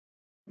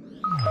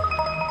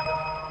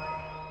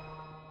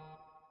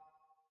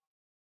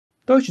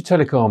Deutsche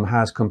Telekom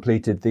has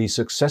completed the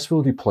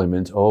successful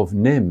deployment of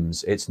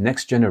NIMS, its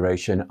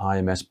next-generation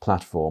IMS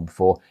platform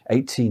for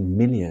 18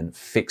 million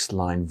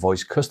fixed-line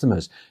voice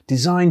customers,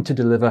 designed to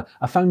deliver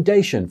a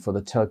foundation for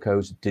the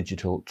telco's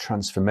digital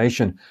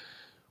transformation.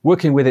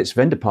 Working with its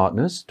vendor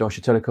partners, Deutsche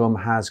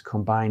Telekom has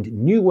combined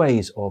new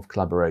ways of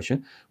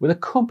collaboration with a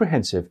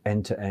comprehensive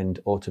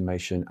end-to-end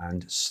automation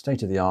and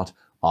state-of-the-art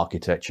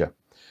architecture.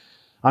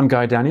 I'm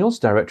Guy Daniels,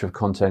 Director of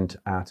Content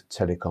at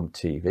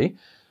TelecomTV.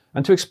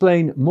 And to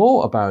explain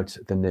more about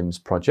the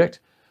NIMS project,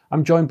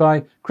 I'm joined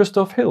by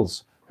Christoph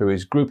Hills, who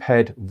is Group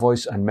Head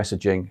Voice and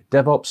Messaging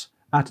DevOps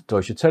at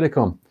Deutsche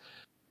Telekom.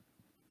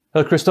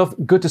 Hello, Christoph.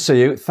 Good to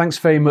see you. Thanks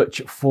very much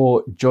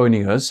for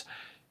joining us.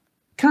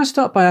 Can I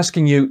start by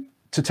asking you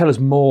to tell us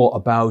more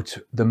about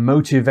the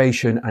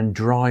motivation and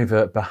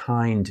driver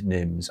behind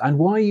NIMS and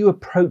why you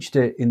approached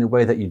it in the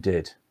way that you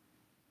did?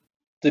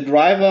 The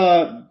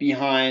driver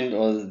behind,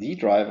 or the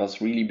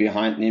drivers really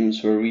behind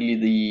NIMS were really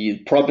the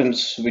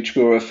problems which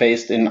we were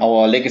faced in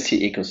our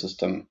legacy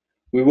ecosystem.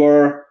 We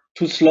were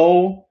too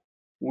slow,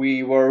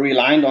 we were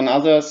reliant on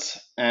others,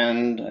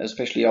 and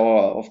especially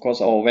of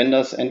course, our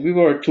vendors, and we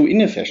were too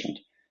inefficient.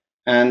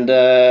 And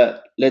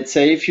let's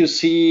say if you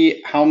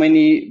see how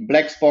many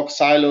black box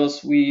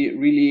silos we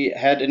really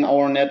had in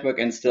our network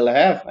and still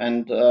have,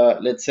 and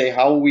let's say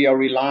how we are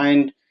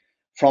reliant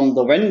from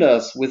the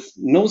vendors with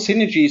no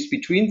synergies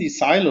between these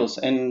silos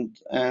and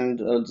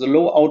the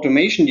low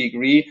automation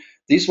degree,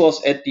 this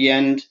was at the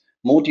end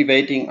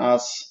motivating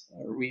us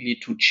really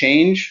to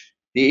change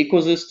the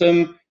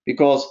ecosystem,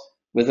 because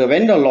with a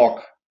vendor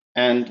lock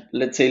and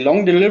let's say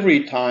long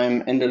delivery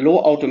time and a low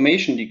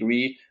automation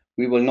degree,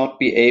 we will not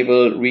be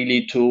able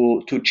really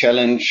to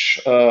challenge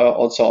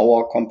also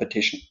our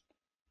competition.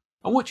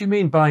 And what do you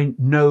mean by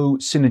no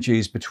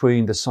synergies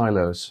between the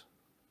silos?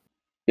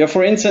 Yeah,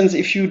 for instance,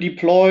 if you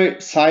deploy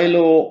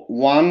silo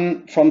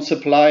 1 from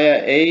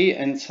supplier A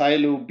and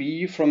silo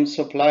B from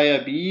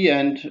supplier B,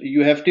 and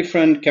you have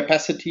different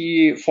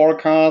capacity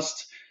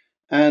forecasts,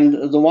 and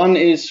the one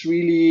is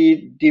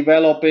really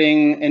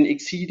developing and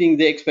exceeding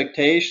the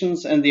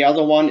expectations, and the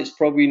other one is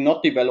probably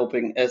not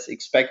developing as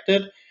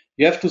expected,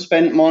 you have to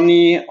spend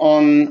money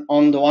on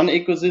the one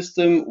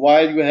ecosystem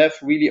while you have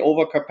really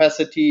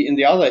overcapacity in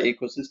the other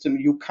ecosystem.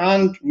 You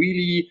can't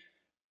really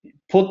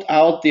put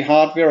out the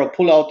hardware or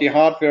pull out the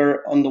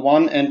hardware on the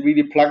one and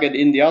really plug it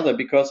in the other,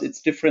 because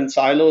it's different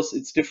silos,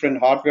 it's different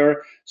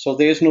hardware. So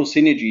there's no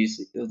synergies.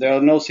 There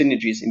are no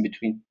synergies in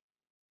between.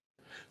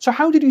 So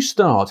how did you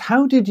start?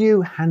 How did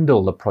you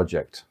handle the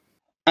project?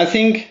 I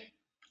think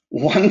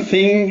one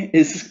thing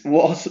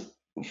was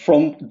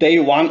from day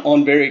one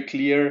on very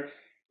clear,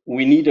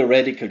 we need a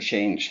radical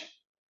change.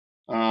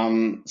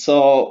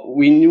 So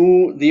we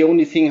knew the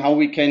only thing how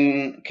we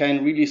can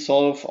really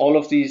solve all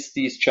of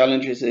these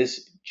challenges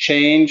is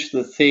change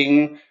the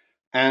thing.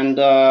 And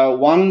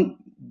one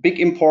big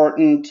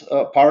important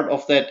part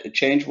of that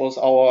change was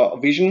our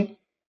vision.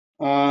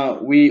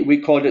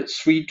 We called it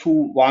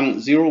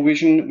 3210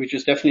 vision, which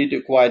is definitely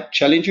a quite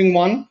challenging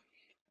one.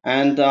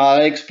 And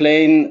I'll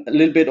explain a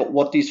little bit of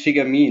what this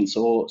figure means.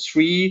 So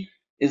 3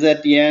 is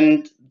at the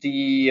end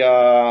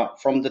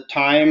from the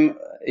time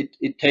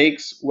it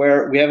takes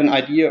where we have an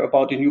idea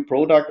about a new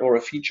product or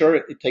a feature.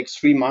 It takes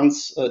 3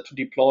 months to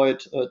deploy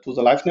it to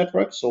the live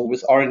network. So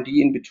with R&D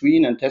in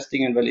between and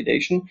testing and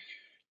validation.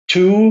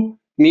 2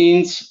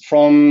 means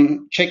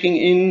from checking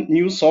in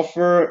new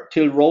software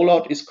till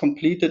rollout is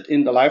completed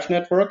in the live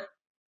network,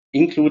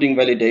 including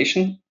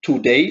validation, 2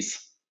 days.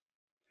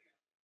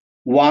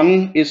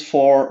 1 is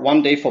for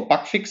 1 day for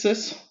bug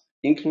fixes,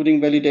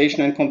 including validation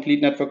and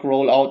complete network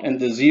rollout,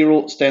 and the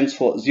 0 stands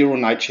for 0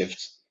 night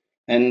shifts.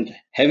 And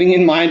having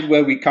in mind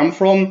where we come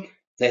from,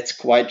 that's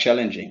quite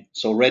challenging.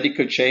 So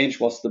radical change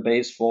was the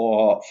base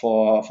for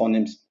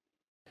NIMS.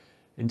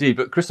 Indeed,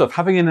 but Christoph,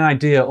 having an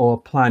idea or a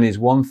plan is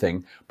one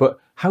thing, but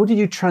how did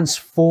you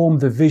transform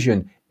the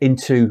vision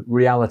into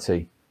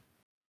reality?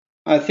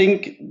 I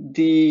think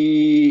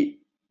the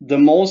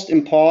most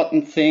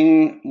important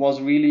thing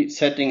was really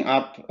setting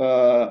up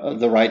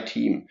the right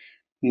team,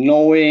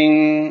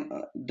 knowing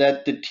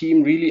that the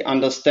team really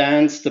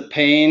understands the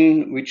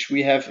pain which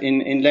we have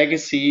in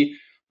legacy,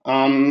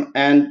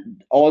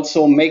 and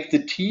also make the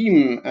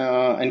team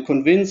and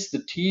convince the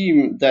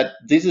team that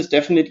this is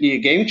definitely a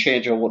game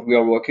changer, what we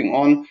are working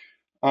on,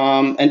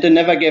 and the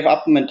never give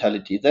up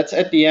mentality. That's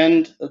at the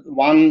end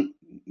one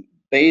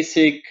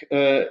basic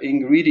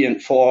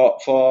ingredient for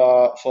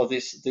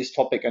this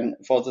topic and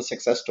for the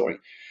success story.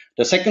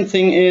 The second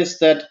thing is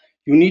that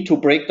you need to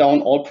break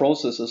down all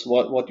processes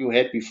what you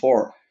had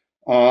before.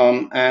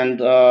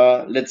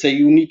 Let's say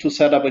you need to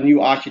set up a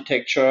new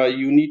architecture,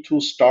 you need to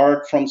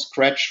start from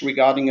scratch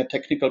regarding a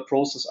technical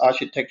process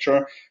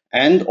architecture,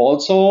 and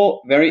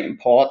also very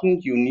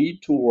important, you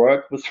need to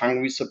work with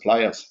hungry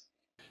suppliers.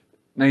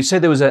 Now you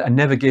said there was a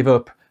never give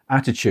up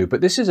attitude,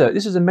 but this is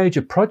a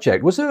major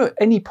project. Was there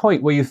any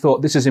point where you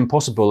thought this is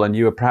impossible and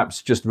you were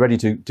perhaps just ready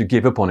to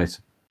give up on it?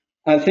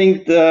 I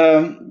think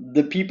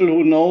the people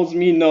who knows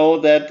me know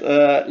that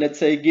let's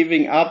say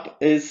giving up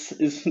is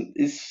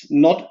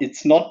not,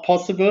 it's not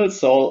possible.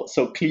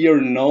 So clear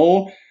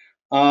no.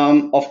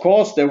 Of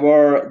course, there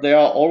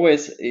are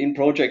always in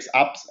projects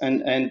ups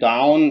and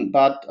down,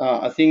 but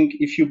I think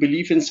if you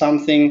believe in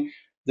something,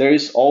 there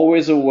is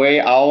always a way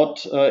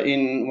out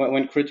in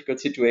when critical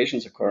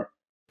situations occur.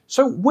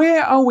 So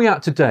where are we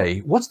at today?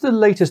 What's the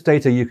latest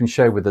data you can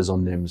share with us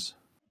on NIMS?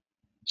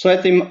 So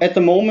at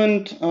the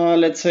moment,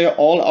 let's say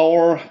all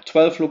our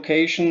 12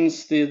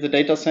 locations, the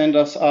data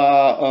centers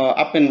are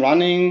up and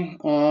running.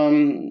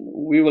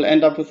 We will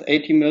end up with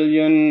 80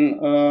 million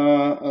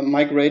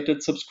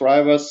migrated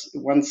subscribers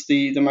once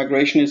the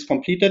migration is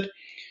completed.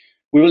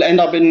 We will end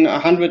up in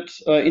 100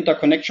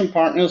 interconnection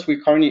partners.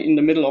 We're currently in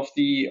the middle of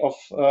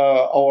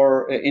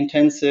our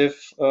intensive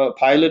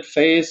pilot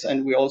phase,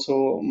 and we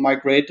also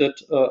migrated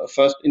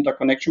first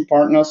interconnection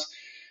partners.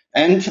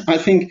 And I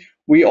think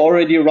we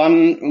already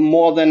run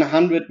more than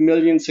 100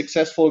 million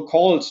successful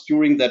calls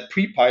during that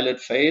pre-pilot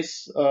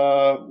phase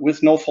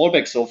with no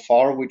fallback so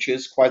far, which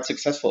is quite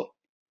successful.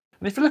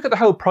 And if you look at the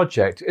whole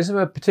project, is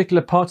there a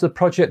particular part of the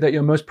project that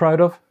you're most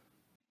proud of?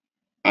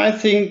 I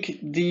think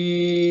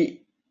the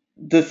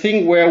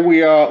thing where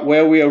we are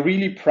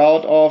really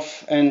proud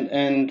of,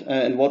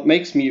 and what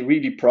makes me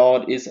really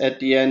proud is at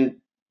the end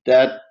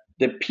that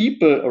the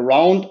people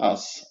around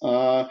us,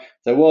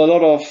 there were a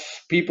lot of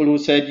people who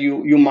said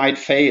you might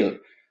fail,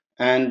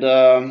 and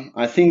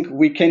I think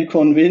we can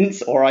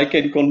convince, or I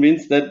can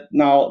convince that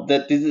now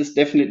that this is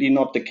definitely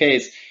not the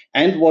case.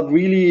 And what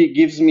really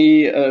gives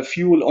me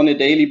fuel on a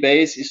daily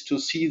basis is to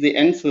see the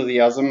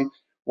enthusiasm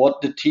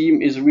what the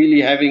team is really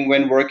having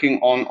when working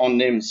on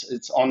NIMS.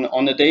 It's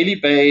on a daily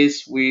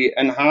basis. We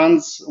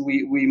enhance,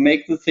 we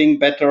make the thing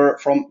better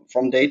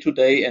from day to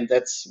day, and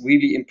that's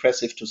really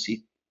impressive to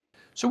see.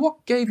 So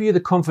what gave you the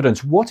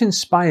confidence? What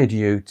inspired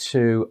you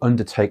to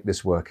undertake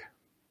this work?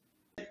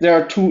 There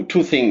are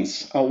two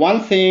things.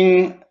 One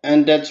thing,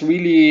 and that's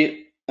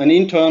really an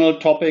internal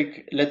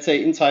topic, let's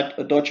say inside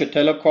Deutsche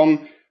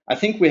Telekom, I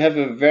think we have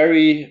a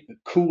very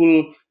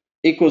cool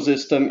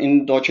ecosystem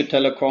in Deutsche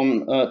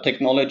Telekom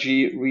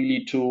technology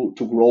really to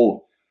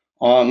grow.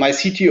 My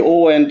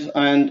CTO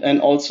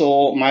and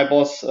also my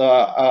boss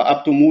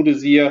Abdul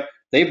Mudazir,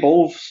 they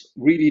both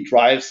really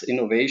drives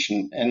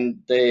innovation, and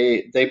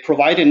they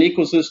provide an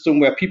ecosystem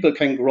where people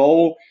can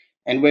grow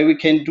and where we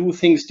can do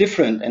things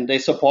different, and they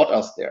support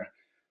us there.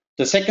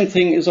 The second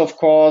thing is, of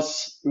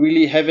course,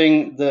 really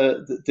having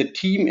the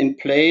team in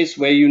place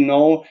where you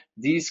know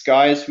these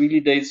guys really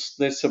they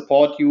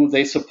support you,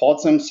 they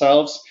support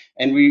themselves,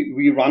 and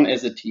we run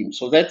as a team.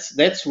 So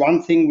that's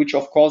one thing which,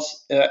 of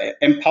course,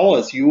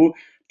 empowers you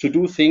to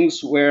do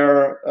things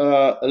where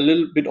a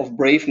little bit of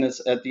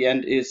braveness at the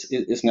end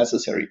is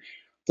necessary.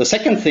 The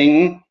second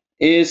thing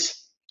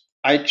is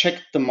I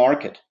checked the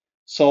market.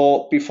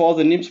 So before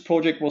the NIMS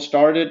project was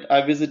started,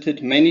 I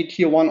visited many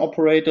tier one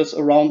operators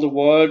around the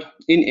world,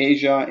 in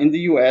Asia, in the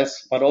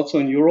US, but also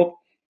in Europe,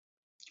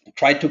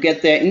 tried to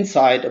get their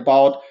insight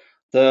about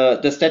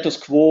the status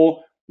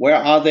quo. Where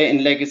are they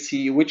in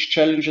legacy? Which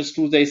challenges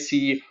do they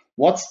see?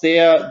 What's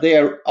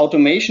their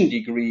automation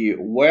degree?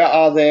 Where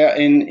are they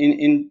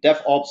in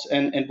DevOps,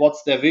 and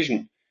what's their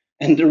vision?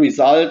 And the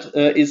result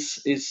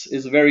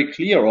is very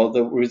clear, or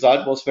the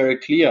result was very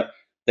clear.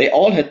 They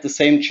all had the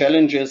same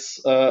challenges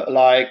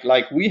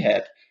like we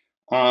had.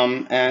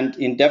 And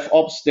in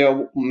DevOps,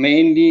 they're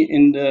mainly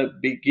in the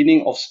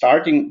beginning of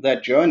starting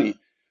that journey.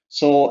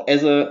 So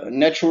as a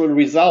natural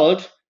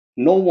result,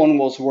 no one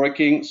was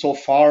working so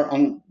far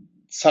on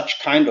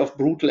such kind of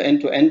brutal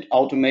end-to-end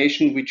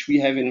automation, which we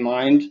have in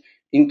mind,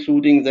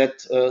 including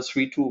that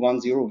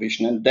 3210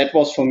 vision. And that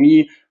was for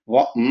me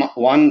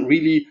one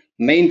really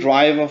main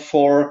driver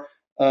for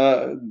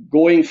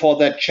going for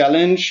that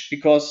challenge,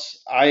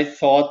 because I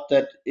thought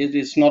that it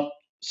is not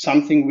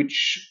something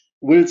which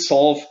will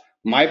solve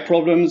my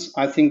problems.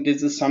 I think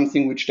this is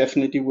something which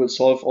definitely will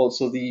solve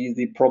also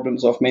the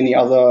problems of many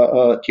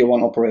other tier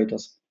one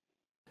operators.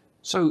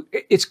 So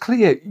it's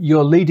clear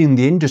you're leading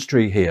the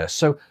industry here.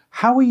 So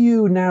how are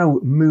you now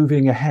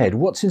moving ahead?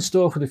 What's in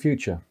store for the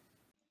future?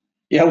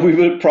 Yeah, we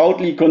will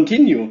proudly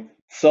continue.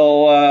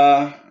 So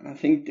I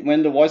think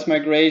when the voice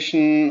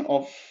migration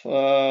of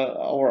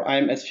our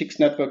IMS fixed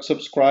network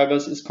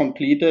subscribers is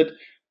completed,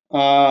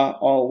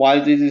 or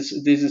while this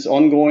is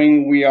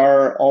ongoing, we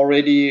are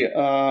already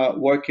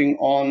working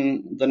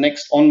on the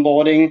next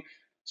onboarding.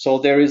 So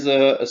there is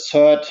a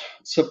third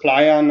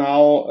supplier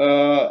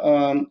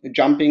now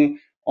jumping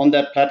on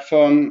that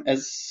platform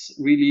as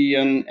really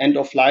an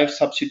end-of-life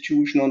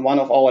substitution on one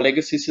of our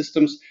legacy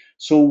systems.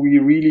 So we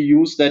really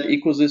use that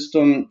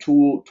ecosystem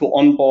to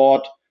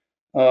onboard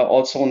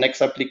also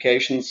next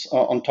applications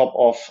on top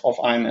of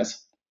IMS.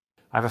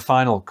 I have a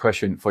final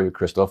question for you,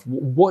 Christoph.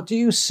 What do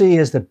you see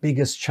as the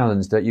biggest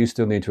challenge that you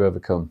still need to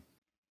overcome?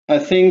 I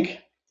think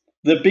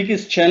the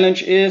biggest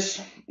challenge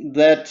is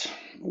that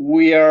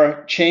we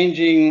are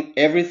changing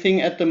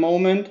everything at the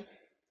moment.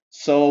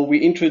 So we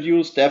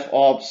introduced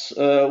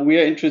DevOps, we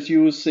are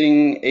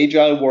introducing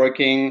agile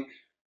working,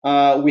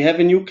 We have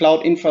a new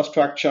cloud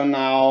infrastructure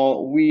now.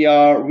 We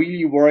are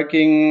really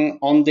working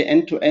on the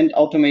end-to-end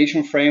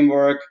automation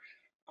framework,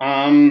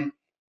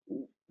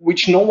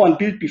 which no one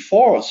built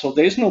before. So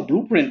there's no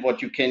blueprint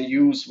what you can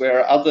use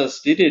where others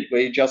did it,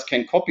 where you just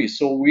can copy.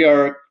 So we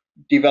are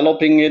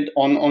developing it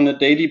on a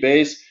daily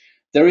basis.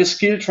 There is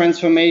skill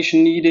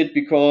transformation needed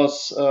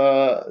because,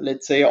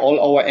 let's say, all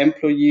our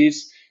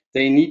employees,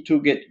 they need to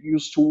get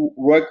used to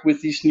work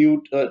with these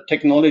new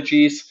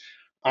technologies.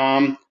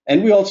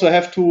 And we also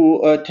have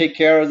to take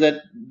care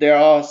that there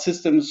are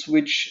systems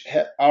which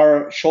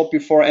are short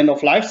before end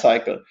of life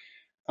cycle.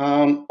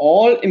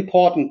 All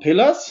important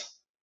pillars,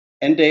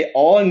 and they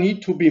all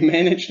need to be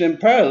managed in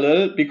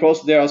parallel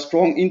because there are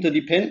strong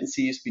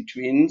interdependencies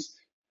between.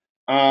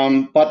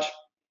 But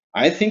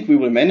I think we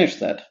will manage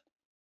that.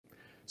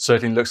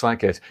 Certainly looks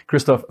like it.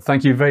 Christoph,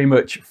 thank you very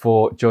much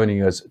for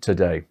joining us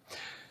today.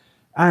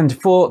 And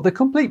for the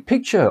complete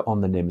picture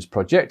on the NIMS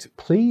project,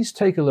 please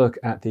take a look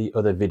at the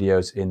other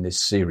videos in this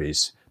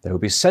series. There will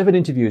be 7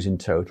 interviews in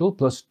total,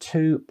 plus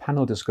 2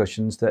 panel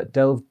discussions that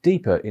delve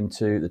deeper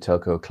into the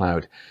telco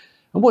cloud.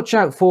 And watch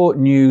out for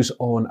news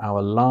on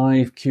our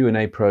live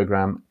Q&A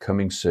program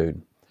coming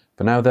soon.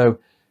 For now though,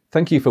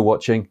 thank you for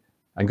watching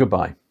and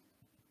goodbye.